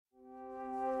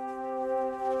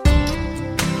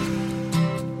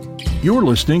You're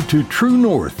listening to True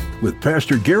North with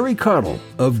Pastor Gary Cottle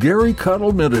of Gary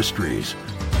Cottle Ministries.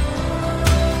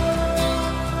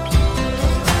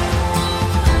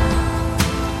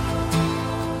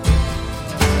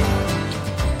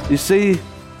 You see,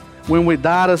 when we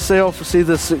die to self, see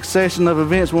the succession of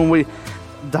events, when we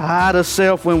die to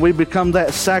self, when we become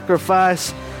that sacrifice,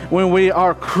 when we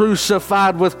are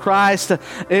crucified with Christ,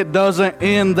 it doesn't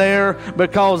end there,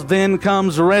 because then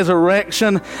comes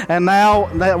resurrection. And now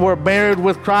that we're buried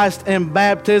with Christ in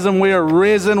baptism, we are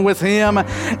risen with Him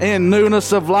in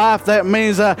newness of life. That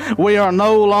means we are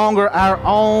no longer our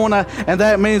own, and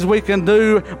that means we can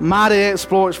do mighty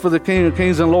exploits for the King of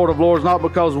Kings and Lord of Lords, not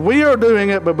because we are doing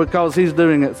it, but because He's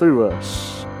doing it through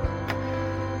us.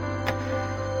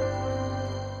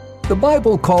 The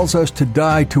Bible calls us to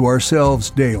die to ourselves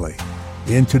daily.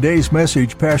 In today's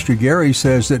message, Pastor Gary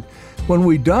says that when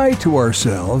we die to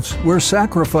ourselves, we're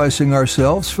sacrificing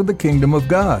ourselves for the kingdom of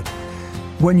God.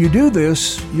 When you do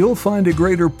this, you'll find a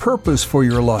greater purpose for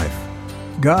your life.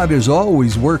 God is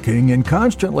always working and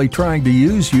constantly trying to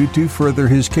use you to further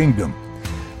His kingdom.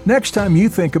 Next time you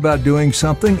think about doing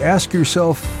something, ask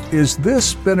yourself, is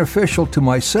this beneficial to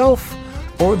myself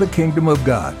or the kingdom of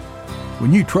God?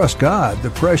 When you trust God,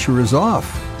 the pressure is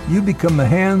off. You become the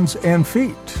hands and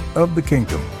feet of the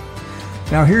kingdom.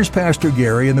 Now here's Pastor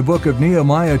Gary in the book of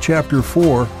Nehemiah chapter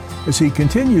 4 as he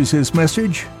continues his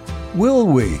message, Will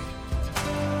We?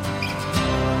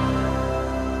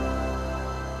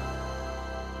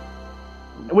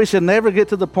 We should never get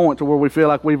to the point to where we feel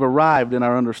like we've arrived in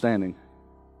our understanding.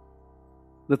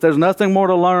 That there's nothing more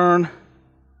to learn.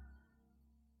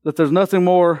 That there's nothing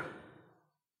more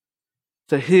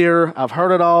to hear. I've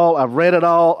heard it all. I've read it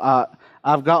all.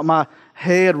 I've got my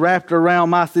head wrapped around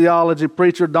my theology.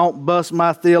 Preacher, don't bust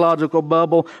my theological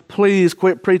bubble. Please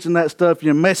quit preaching that stuff.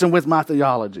 You're messing with my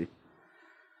theology.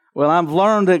 Well, I've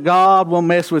learned that God will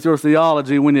mess with your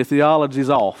theology when your theology's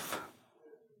off.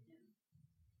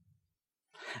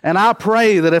 And I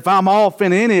pray that if I'm off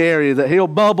in any area, that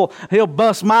He'll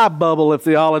bust my bubble of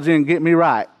theology and get me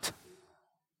right.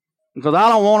 Because I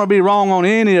don't want to be wrong on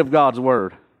any of God's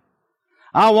Word.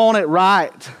 I want it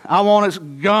right. I want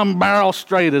it gun barrel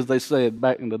straight, as they said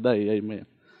back in the day. Amen.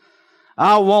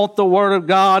 I want the Word of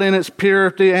God in its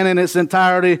purity and in its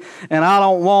entirety, and I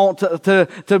don't want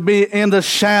to be in the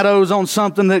shadows on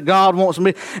something that God wants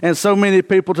me. And so many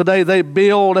people today, they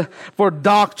build for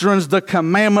doctrines the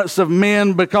commandments of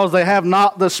men because they have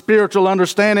not the spiritual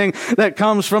understanding that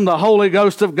comes from the Holy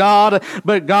Ghost of God.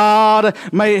 But God,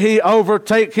 may He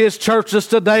overtake His churches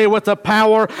today with the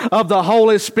power of the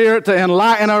Holy Spirit to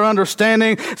enlighten our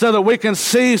understanding so that we can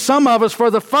see, some of us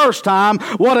for the first time,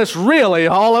 what it's really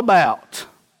all about.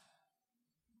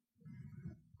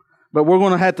 But we're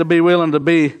going to have to be willing to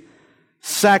be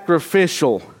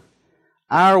sacrificial.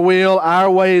 Our will, our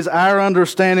ways, our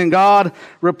understanding. God,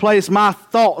 replace my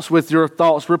thoughts with your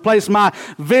thoughts. Replace my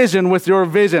vision with your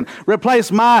vision.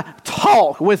 Replace my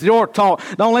talk with your talk.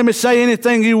 Don't let me say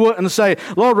anything you wouldn't say.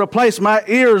 Lord, replace my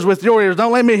ears with your ears.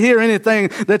 Don't let me hear anything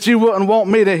that you wouldn't want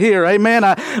me to hear. Amen.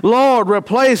 Lord,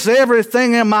 replace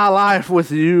everything in my life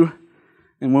with you.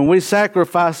 And when we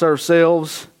sacrifice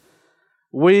ourselves,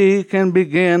 we can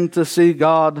begin to see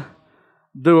God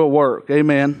do a work.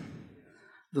 Amen.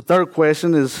 The third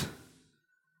question is,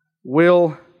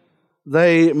 will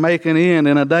they make an end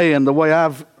in a day? And the way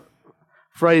I've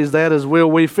phrased that is, will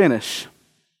we finish?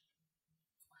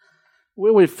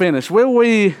 Will we finish? Will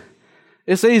we?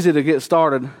 It's easy to get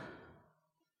started.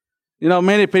 You know,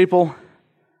 many people,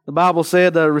 the Bible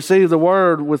said, receive the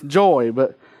word with joy,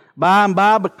 but by and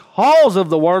by, because of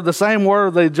the word, the same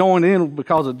word they joined in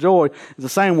because of joy is the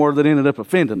same word that ended up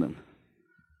offending them.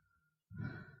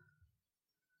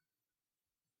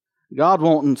 God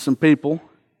wanting some people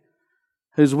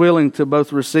who's willing to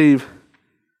both receive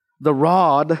the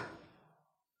rod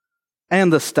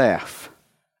and the staff.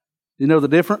 You know the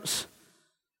difference?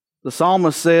 The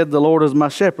psalmist said, the Lord is my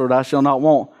shepherd, I shall not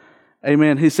want.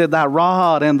 Amen. He said, thy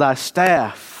rod and thy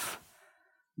staff,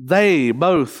 they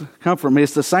both comfort me.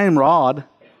 It's the same rod,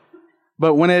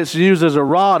 but when it's used as a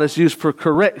rod, it's used for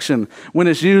correction. When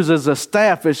it's used as a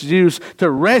staff, it's used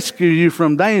to rescue you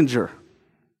from danger.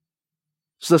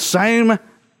 It's the same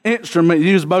instrument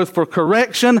used both for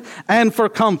correction and for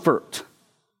comfort.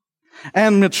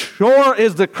 And mature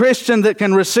is the Christian that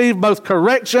can receive both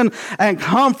correction and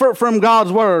comfort from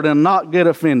God's Word and not get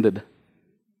offended.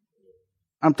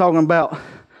 I'm talking about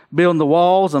building the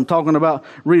walls. I'm talking about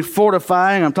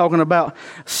refortifying. I'm talking about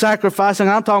sacrificing.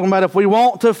 I'm talking about if we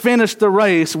want to finish the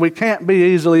race, we can't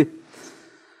be easily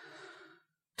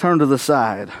turned to the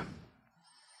side.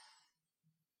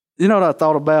 You know what I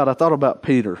thought about? I thought about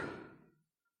Peter.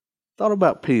 thought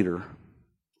about Peter.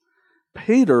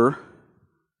 Peter,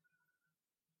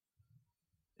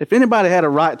 if anybody had a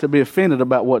right to be offended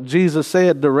about what Jesus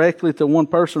said directly to one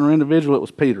person or individual, it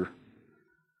was Peter.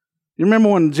 You remember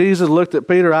when Jesus looked at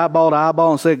Peter eyeball to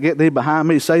eyeball and said, "Get thee behind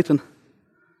me, Satan"?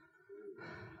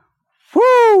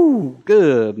 Whoo!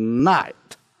 Good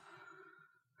night.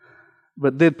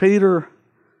 But did Peter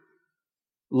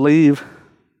leave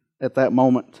at that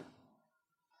moment?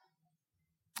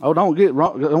 Oh, don't get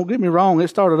me wrong. It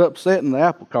started upsetting the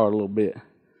apple cart a little bit.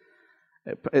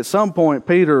 At some point,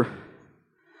 Peter,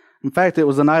 in fact, it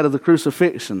was the night of the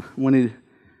crucifixion when he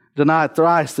denied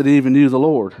thrice that he even knew the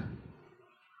Lord.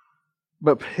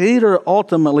 But Peter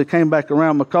ultimately came back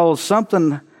around because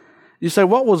something, you say,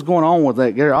 what was going on with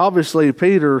that, Gary? Obviously,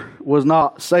 Peter was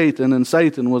not Satan and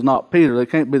Satan was not Peter. They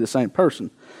can't be the same person.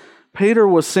 Peter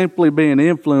was simply being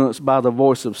influenced by the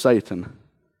voice of Satan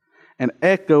and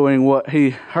echoing what he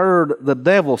heard the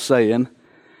devil saying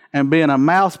and being a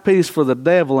mouthpiece for the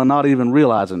devil and not even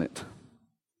realizing it.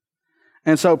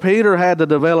 And so Peter had to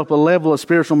develop a level of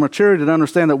spiritual maturity to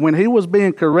understand that when he was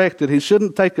being corrected, he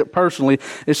shouldn't take it personally.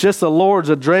 It's just the Lord's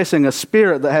addressing a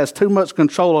spirit that has too much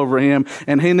control over him,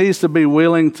 and he needs to be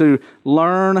willing to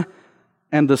learn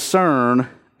and discern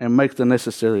and make the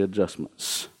necessary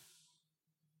adjustments.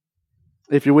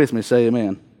 If you're with me, say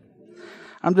amen.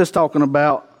 I'm just talking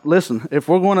about, listen, if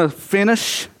we're going to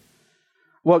finish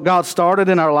what God started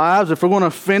in our lives, if we're going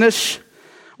to finish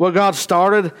what God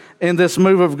started in this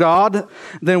move of God,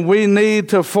 then we need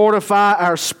to fortify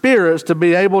our spirits to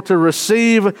be able to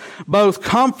receive both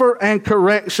comfort and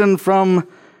correction from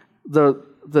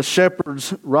the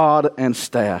shepherd's rod and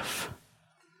staff.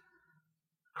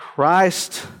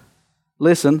 Christ,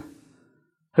 listen,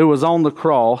 who was on the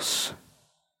cross,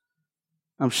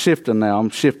 I'm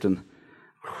shifting.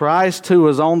 Christ who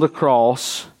was on the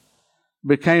cross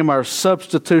became our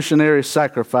substitutionary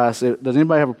sacrifice. Does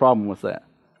anybody have a problem with that?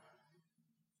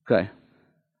 Okay.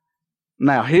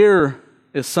 Now, here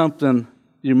is something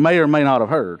you may or may not have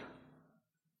heard.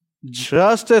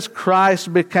 Just as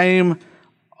Christ became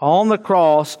on the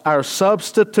cross our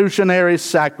substitutionary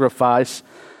sacrifice,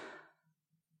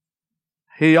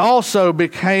 he also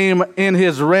became in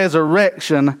his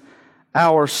resurrection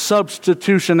our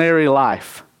substitutionary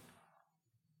life.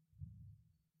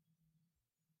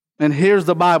 And here's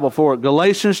the Bible for it.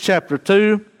 Galatians chapter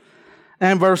 2.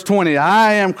 And verse 20,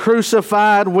 I am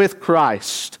crucified with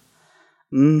Christ.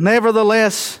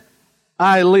 Nevertheless,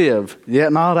 I live.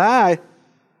 Yet not I,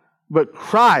 but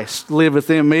Christ liveth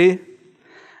in me.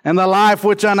 And the life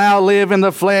which I now live in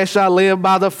the flesh, I live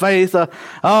by the faith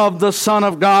of the Son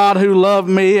of God who loved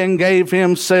me and gave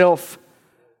himself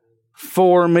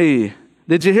for me.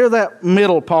 Did you hear that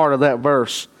middle part of that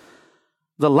verse?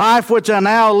 The life which I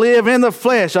now live in the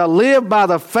flesh, I live by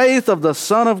the faith of the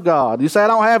Son of God. You say, I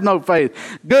don't have no faith.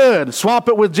 Good. Swap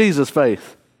it with Jesus'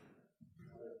 faith.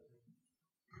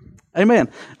 Amen.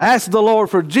 Ask the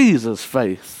Lord for Jesus'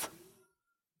 faith.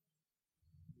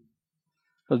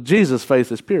 Because Jesus'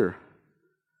 faith is pure.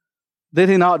 Did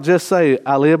he not just say,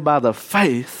 I live by the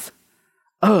faith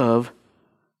of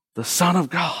the Son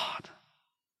of God?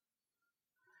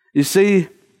 You see,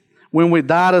 when we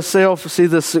die to self, see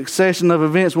the succession of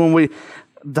events, when we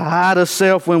die to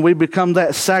self, when we become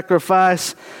that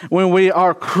sacrifice, when we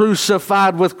are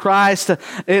crucified with Christ,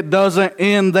 it doesn't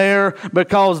end there,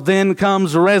 because then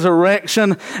comes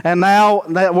resurrection. And now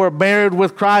that we're buried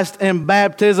with Christ in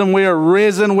baptism, we are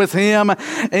risen with him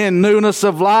in newness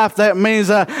of life. That means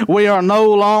we are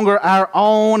no longer our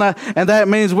own, and that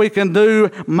means we can do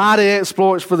mighty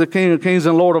exploits for the King of Kings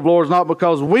and Lord of Lords, not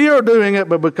because we are doing it,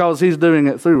 but because he's doing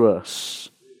it through us.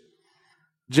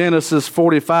 Genesis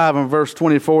 45 and verse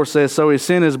 24 says, So he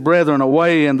sent his brethren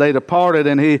away, and they departed,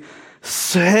 and he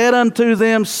said unto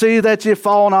them, See that ye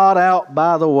fall not out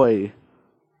by the way.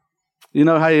 You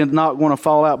know how you're not going to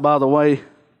fall out by the way?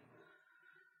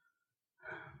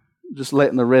 Just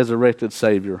letting the resurrected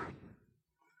Savior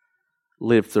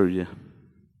live through you.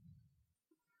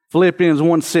 Philippians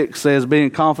 1:6 says,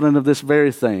 Being confident of this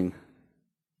very thing,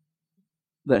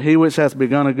 that he which hath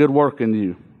begun a good work in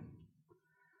you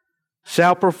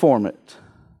shall perform it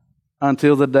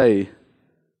until the day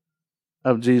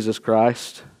of Jesus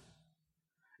Christ.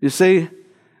 You see,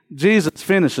 Jesus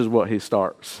finishes what he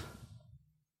starts.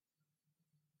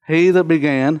 He that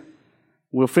began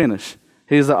will finish.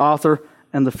 He's the author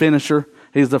and the finisher.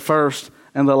 He's the first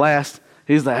and the last.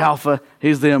 He's the Alpha.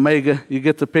 He's the Omega. You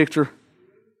get the picture?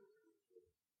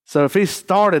 So if he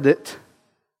started it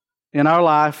in our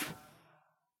life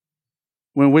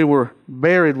when we were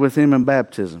buried with him in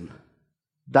baptism,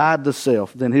 died to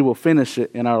self, then he will finish it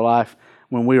in our life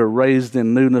when we are raised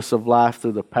in newness of life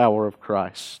through the power of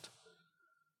Christ.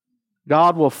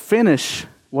 God will finish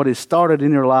what He started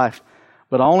in your life,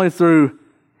 but only through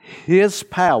His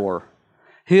power,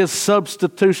 His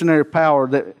substitutionary power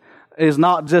that is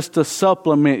not just to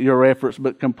supplement your efforts,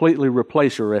 but completely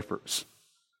replace your efforts.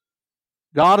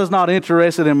 God is not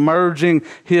interested in merging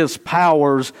His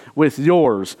powers with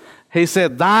yours. He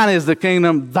said, thine is the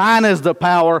kingdom, thine is the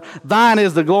power, thine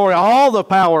is the glory. All the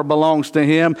power belongs to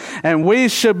Him, and we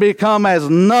should become as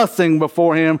nothing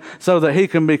before Him so that He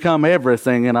can become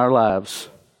everything in our lives.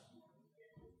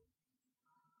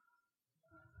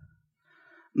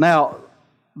 Now,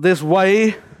 this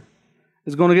way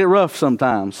is going to get rough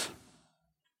sometimes.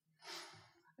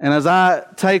 And as I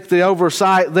take the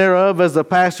oversight thereof as the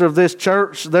pastor of this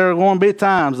church, there are going to be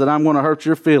times that I'm going to hurt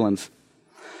your feelings.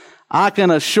 I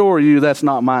can assure you that's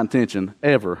not my intention,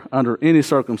 ever, under any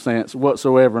circumstance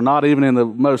whatsoever, not even in the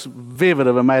most vivid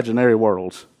of imaginary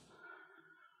worlds.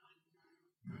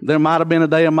 There might have been a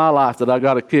day in my life that I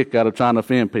got a kick out of trying to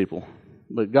offend people,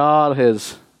 but God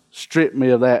has stripped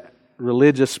me of that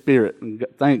religious spirit, and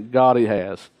thank God He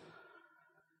has.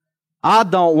 I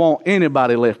don't want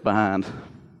anybody left behind.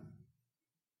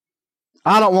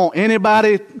 I don't want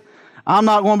anybody. I'm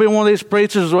not going to be one of these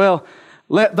preachers, well,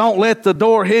 don't let the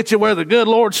door hit you where the good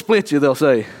Lord split you, they'll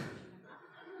say.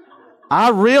 I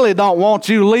really don't want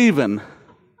you leaving.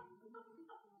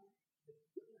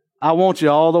 I want you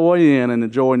all the way in and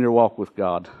enjoying your walk with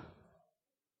God.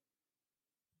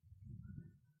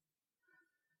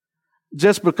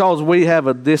 Just because we have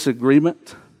a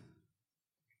disagreement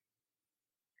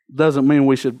doesn't mean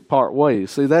we should part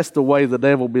ways. See, that's the way the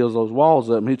devil builds those walls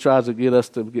up. He tries to get us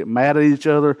to get mad at each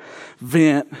other,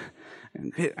 vent,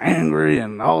 and get angry,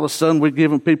 and all of a sudden we're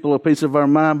giving people a piece of our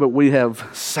mind, but we have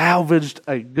salvaged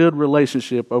a good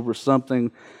relationship over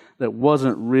something that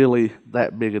wasn't really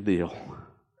that big a deal.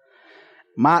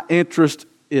 My interest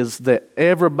is that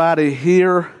everybody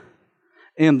here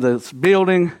in this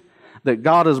building, that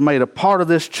God has made a part of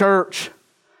this church,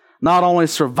 not only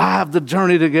survive the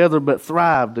journey together, but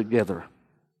thrive together.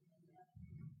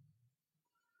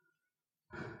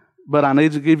 But I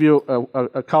need to give you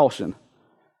a caution.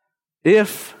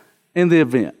 If, in the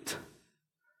event,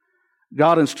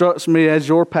 God instructs me as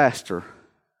your pastor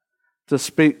to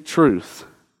speak truth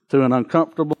to an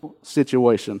uncomfortable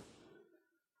situation,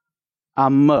 I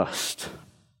must.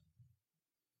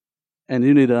 And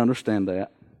you need to understand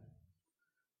that.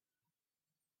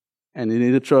 And you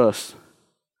need to trust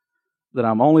that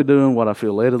I'm only doing what I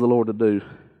feel led of the Lord to do.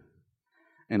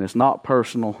 And it's not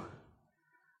personal.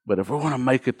 But if we're going to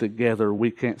make it together, we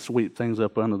can't sweep things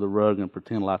up under the rug and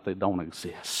pretend like they don't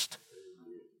exist.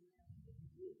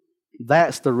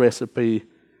 That's the recipe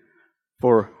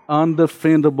for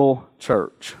undefendable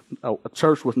church. A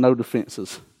church with no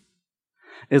defenses.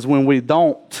 Is when we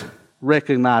don't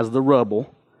recognize the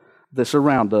rubble that's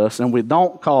around us and we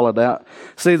don't call it out.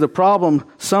 See, the problem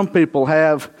some people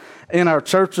have in our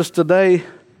churches today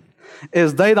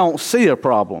is they don't see a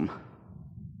problem.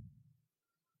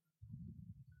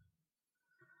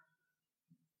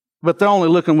 But they're only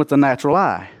looking with the natural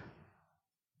eye.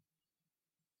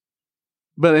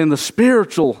 But in the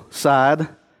spiritual side,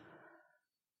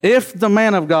 if the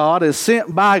man of God is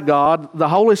sent by God, the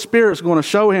Holy Spirit's going to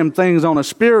show him things on a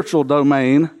spiritual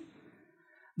domain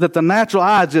that the natural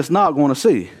eye is just not going to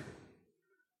see.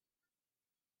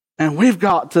 And we've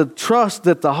got to trust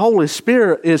that the Holy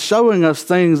Spirit is showing us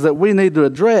things that we need to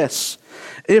address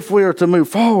if we are to move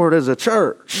forward as a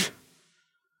church.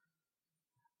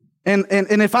 And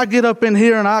if I get up in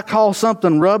here and I call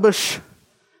something rubbish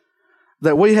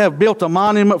that we have built a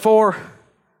monument for,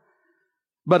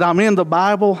 but I'm in the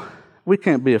Bible, we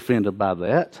can't be offended by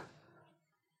that.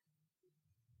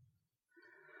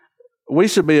 We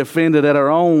should be offended at our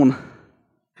own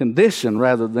condition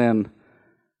rather than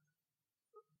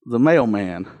the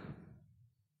mailman.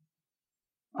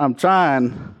 I'm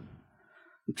trying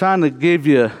to give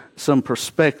you some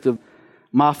perspective.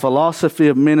 My philosophy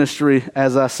of ministry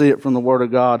as I see it from the Word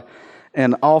of God,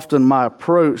 and often my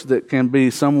approach that can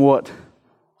be somewhat,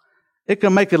 it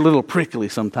can make it a little prickly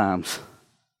sometimes.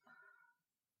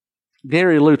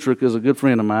 Gary Lutrick is a good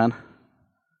friend of mine,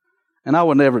 and I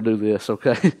would never do this,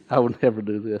 okay? I would never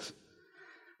do this.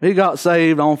 He got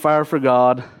saved on fire for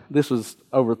God. This was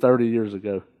over 30 years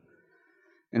ago.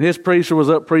 And his preacher was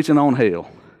up preaching on hell.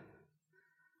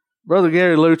 Brother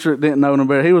Gary Lutrick didn't know no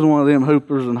better. He was one of them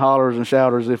hoopers and hollers and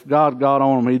shouters. If God got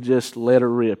on him, he just let her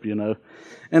rip, you know.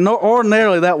 And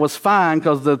ordinarily that was fine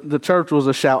because the church was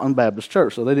a shouting Baptist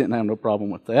church, so they didn't have no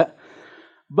problem with that.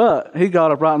 But he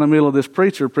got up right in the middle of this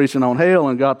preacher preaching on hell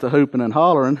and got to hooping and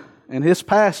hollering. And his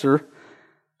pastor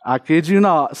I kid you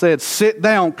not, said, "Sit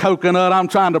down, coconut, I'm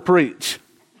trying to preach."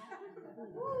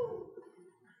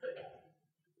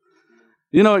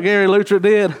 You know what Gary Lutrick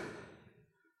did?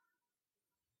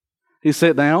 He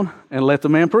sat down and let the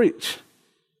man preach.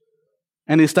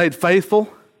 And he stayed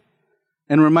faithful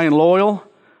and remained loyal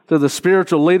to the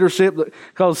spiritual leadership.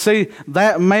 Because, see,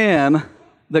 that man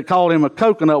that called him a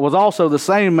coconut was also the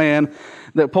same man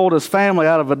that pulled his family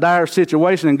out of a dire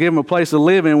situation and gave them a place to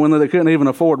live in when they couldn't even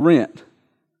afford rent.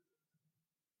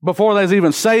 Before they was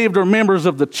even saved or members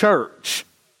of the church.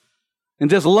 And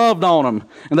just loved on them.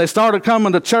 And they started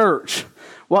coming to church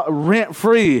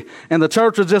rent-free, and the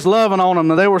church was just loving on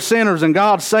them, and they were sinners, and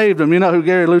God saved them. You know who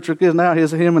Gary Lutrick is now?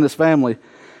 Him and his family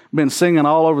been singing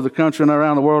all over the country and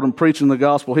around the world and preaching the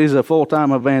gospel. He's a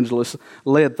full-time evangelist,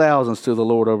 led thousands to the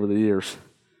Lord over the years.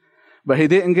 But he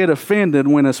didn't get offended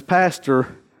when his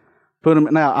pastor put him...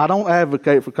 Now, I don't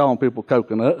advocate for calling people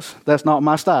coconuts. That's not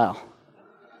my style.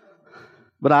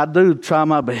 But I do try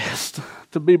my best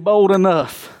to be bold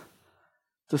enough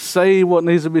to say what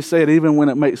needs to be said, even when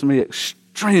it makes me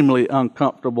extremely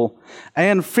uncomfortable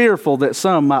and fearful that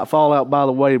some might fall out by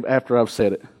the way after I've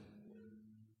said it.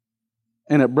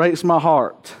 And it breaks my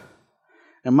heart.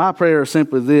 And my prayer is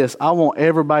simply this: I want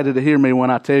everybody to hear me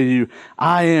when I tell you,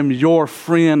 I am your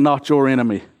friend, not your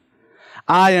enemy.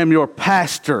 I am your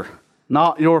pastor,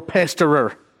 not your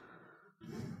pesterer.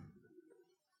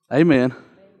 Amen.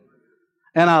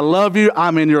 And I love you.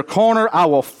 I'm in your corner. I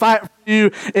will fight for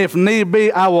you. If need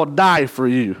be, I will die for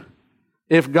you.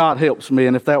 If God helps me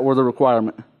and if that were the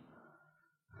requirement.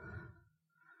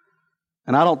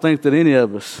 And I don't think that any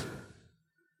of us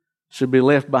should be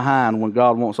left behind when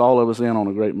God wants all of us in on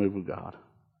a great move of God.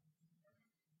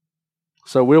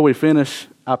 So will we finish?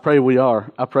 I pray we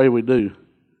are. I pray we do.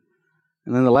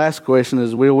 And then the last question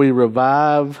is, will we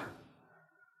revive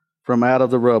from out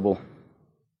of the rubble?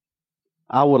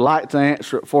 I would like to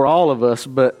answer it for all of us,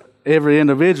 but every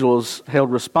individual is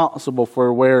held responsible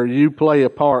for where you play a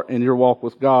part in your walk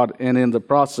with God and in the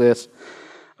process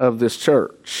of this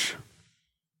church.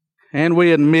 And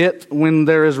we admit when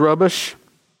there is rubbish,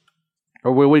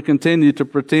 or will we continue to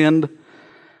pretend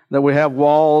that we have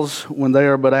walls when they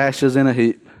are but ashes in a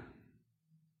heap?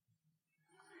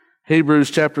 Hebrews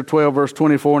chapter 12, verse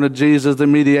 24, "And to Jesus, the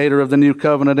mediator of the new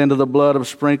covenant, and to the blood of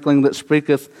sprinkling that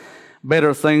speaketh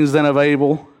better things than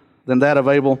that of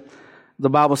Abel. The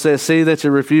Bible says, see that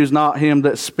you refuse not him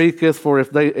that speaketh, for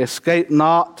if they escape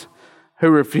not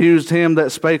who refused him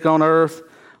that spake on earth,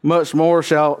 much more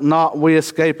shall not we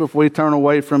escape if we turn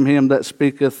away from him that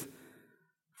speaketh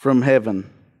from heaven.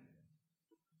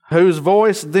 Whose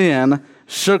voice then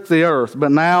shook the earth,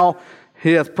 but now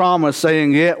he hath promised,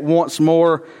 saying, yet once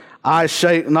more I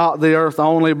shake not the earth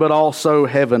only, but also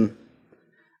heaven.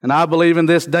 And I believe in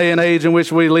this day and age in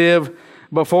which we live,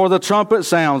 before the trumpet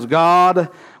sounds, God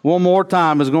one more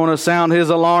time is going to sound his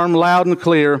alarm loud and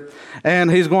clear,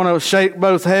 and he's going to shake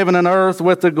both heaven and earth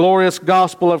with the glorious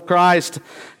gospel of Christ,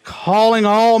 calling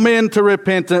all men to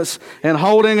repentance and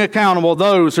holding accountable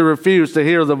those who refuse to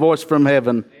hear the voice from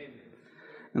heaven.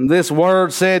 And this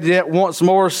word said, yet once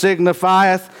more,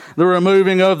 signifieth the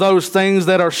removing of those things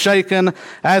that are shaken,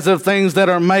 as of things that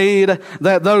are made,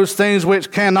 that those things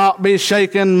which cannot be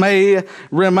shaken may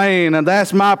remain. And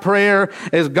that's my prayer,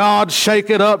 is God shake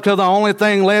it up till the only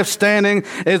thing left standing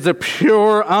is the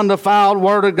pure, undefiled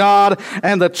Word of God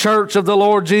and the church of the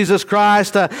Lord Jesus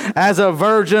Christ, as a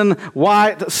virgin,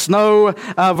 white snow,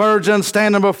 a virgin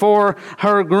standing before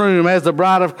her groom as the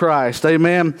bride of Christ.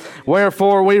 Amen.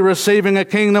 Wherefore we receiving a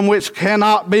kingdom which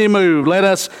cannot be moved, let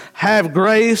us have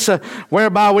grace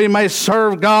whereby we may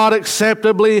serve God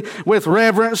acceptably with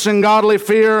reverence and godly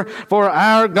fear, for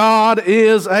our God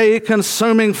is a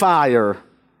consuming fire.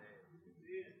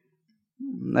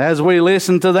 As we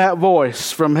listen to that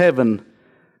voice from heaven,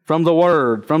 from the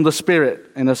Word, from the Spirit,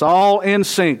 and it's all in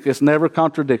sync, it's never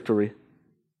contradictory.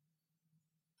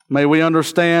 May we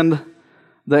understand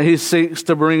that He seeks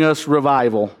to bring us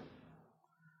revival,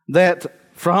 that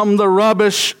from the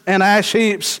rubbish and ash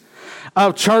heaps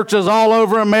of churches all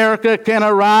over America can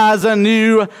arise a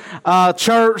new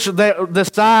church that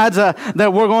decides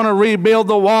that we're going to rebuild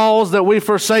the walls that we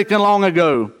forsaken long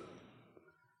ago.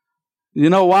 You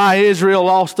know why Israel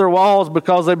lost their walls?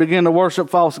 Because they began to worship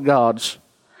false gods.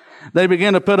 They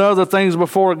began to put other things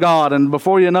before God, and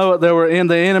before you know it, they were in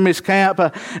the enemy's camp,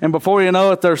 and before you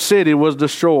know it, their city was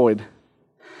destroyed.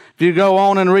 If you go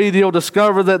on and read, you'll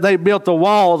discover that they built the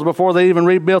walls before they even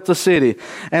rebuilt the city.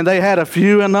 And they had a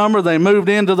few in number. They moved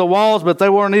into the walls, but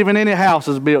there weren't even any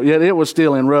houses built yet. It was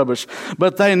still in rubbish.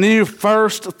 But they knew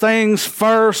first things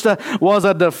first was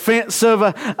a defensive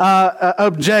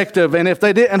objective. And if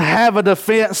they didn't have a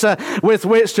defense with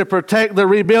which to protect the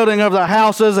rebuilding of the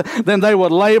houses, then they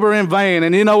would labor in vain.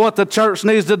 And you know what the church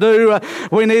needs to do?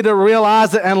 We need to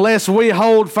realize that unless we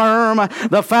hold firm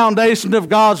the foundation of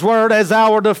God's Word as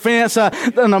our defense,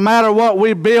 no matter what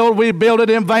we build it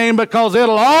in vain, because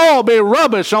it'll all be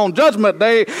rubbish on Judgment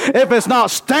Day if it's not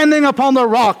standing upon the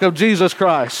rock of Jesus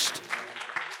Christ.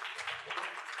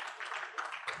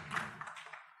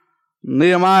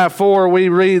 Nehemiah 4, we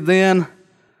read then,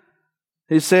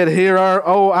 he said, "Hear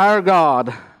our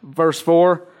God," verse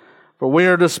 4, "for we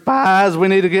are despised." We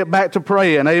need to get back to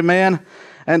praying, amen,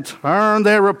 and turn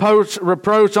their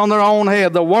reproach on their own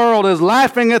head. The world is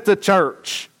laughing at the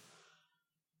church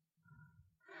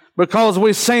because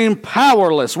we seem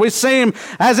powerless. We seem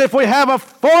as if we have a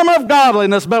form of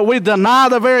godliness, but we deny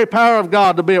the very power of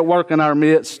God to be at work in our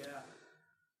midst.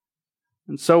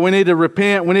 And so we need to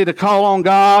repent. We need to call on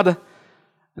God.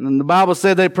 And then the Bible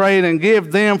said they prayed, "And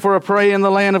give them for a prey in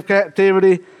the land of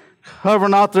captivity. Cover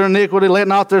not their iniquity, let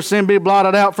not their sin be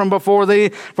blotted out from before thee,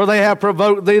 for they have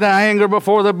provoked thee to anger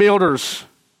before the builders.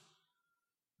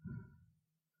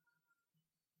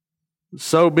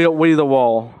 So built we the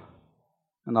wall,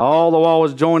 and all the wall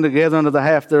was joined together unto the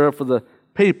half thereof, for the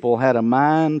people had a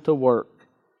mind to work."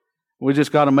 We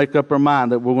just got to make up our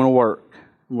mind that we're going to work.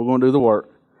 We're going to do the work.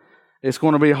 It's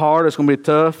going to be hard. It's going to be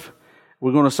tough.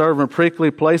 We're going to serve in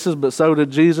prickly places, but so did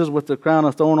Jesus with the crown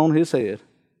of thorn on his head.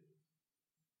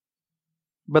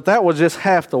 But that was just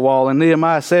half the wall, and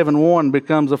Nehemiah 7:1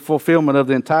 becomes a fulfillment of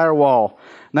the entire wall.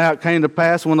 "Now it came to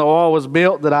pass when the wall was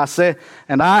built that I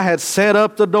had set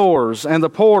up the doors, and the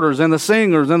porters, and the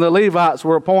singers, and the Levites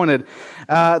were appointed,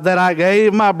 that I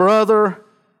gave my brother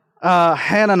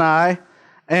Hananiah,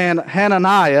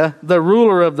 the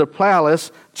ruler of the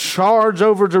palace, charge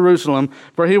over Jerusalem,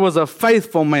 for he was a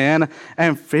faithful man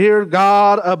and feared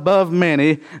God above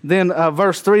many." Then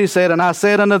verse 3 said, "And I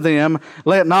said unto them,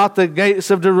 let not the gates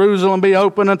of Jerusalem be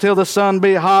open until the sun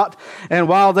be hot, and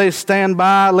while they stand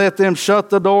by, let them shut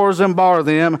the doors and bar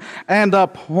them, and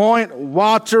appoint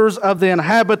watchers of the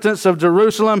inhabitants of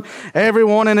Jerusalem,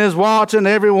 everyone in his watch, and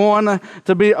everyone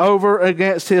to be over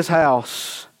against his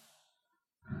house."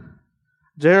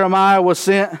 Jeremiah was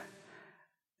sent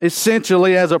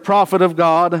essentially as a prophet of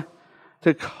God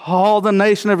to call the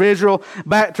nation of Israel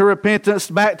back to repentance,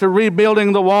 back to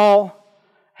rebuilding the wall.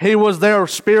 He was their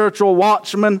spiritual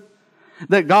watchman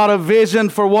that got a vision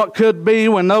for what could be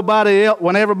when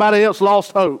everybody else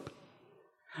lost hope.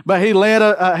 But he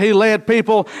led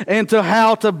people into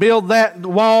how to build that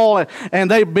wall,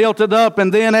 and they built it up.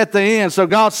 And then at the end, so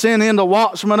God sent in the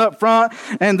watchman up front,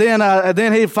 and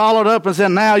then he followed up and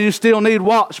said, "Now you still need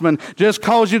watchmen. Just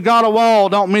cause you got a wall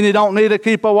don't mean you don't need to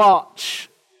keep a watch."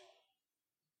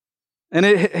 And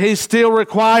he still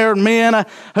required men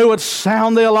who would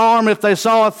sound the alarm if they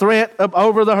saw a threat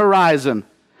over the horizon.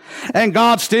 And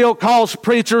God still calls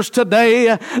preachers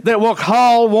today that will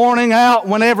call warning out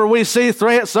whenever we see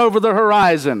threats over the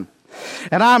horizon.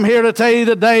 And I'm here to tell you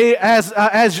today, as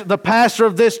the pastor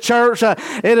of this church,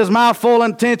 it is my full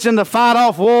intention to fight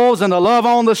off wolves and to love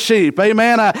on the sheep.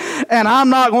 Amen. And I'm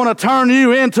not going to turn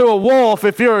you into a wolf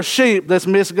if you're a sheep that's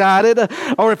misguided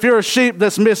or if you're a sheep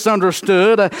that's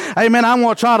misunderstood. Amen. I'm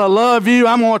going to try to love you.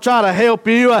 I'm going to try to help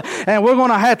you. And we're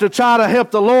going to have to try to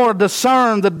help the Lord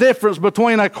discern the difference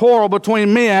between a quarrel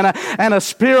between men and a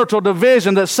spiritual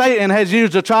division that Satan has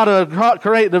used to try to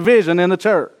create division in the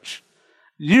church.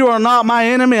 You are not my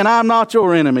enemy, and I'm not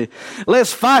your enemy.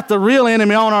 Let's fight the real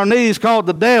enemy on our knees called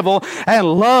the devil and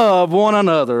love one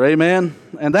another. Amen.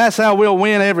 And that's how we'll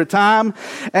win every time.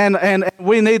 And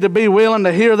we need to be willing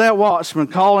to hear that watchman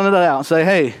calling it out and say,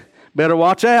 hey, better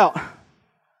watch out.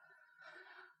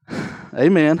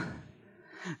 Amen.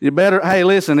 You better, hey,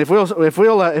 listen, if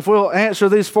we'll answer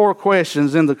these 4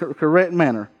 questions in the correct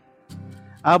manner,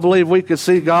 I believe we could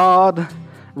see God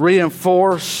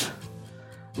reinforce,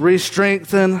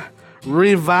 re-strengthen,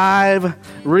 revive,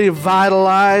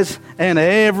 revitalize, and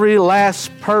every last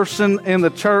person in the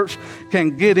church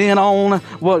can get in on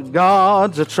what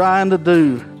God's trying to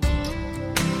do.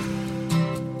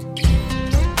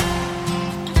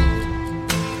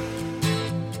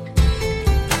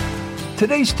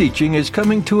 Today's teaching is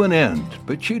coming to an end,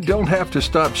 but you don't have to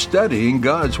stop studying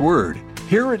God's Word.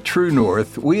 Here at True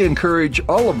North, we encourage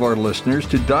all of our listeners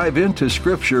to dive into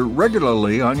Scripture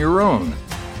regularly on your own.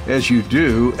 As you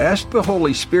do, ask the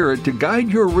Holy Spirit to guide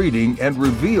your reading and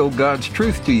reveal God's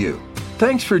truth to you.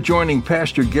 Thanks for joining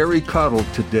Pastor Gary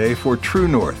Caudill today for True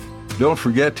North. Don't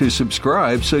forget to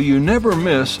subscribe so you never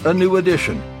miss a new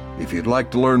edition. If you'd like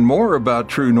to learn more about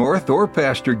True North or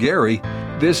Pastor Gary,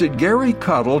 visit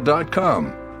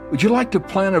GaryCaudill.com. Would you like to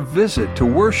plan a visit to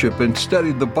worship and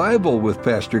study the Bible with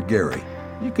Pastor Gary?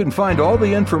 You can find all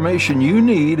the information you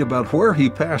need about where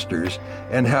he pastors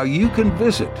and how you can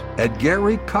visit at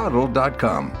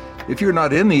GaryCaudill.com. If you're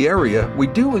not in the area, we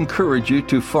do encourage you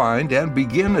to find and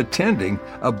begin attending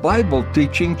a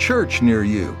Bible-teaching church near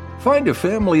you. Find a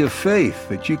family of faith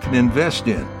that you can invest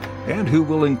in and who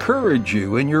will encourage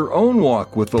you in your own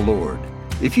walk with the Lord.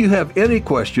 If you have any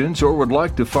questions or would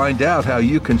like to find out how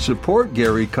you can support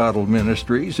Gary Caudill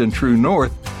Ministries and True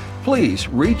North, please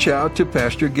reach out to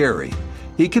Pastor Gary.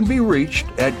 He can be reached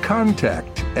at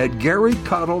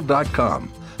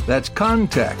contact@GaryCaudill.com. That's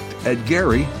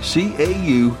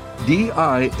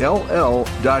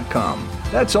contact@GaryCaudill.com.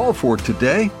 That's all for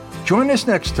today. Join us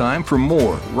next time for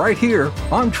more right here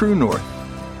on True North.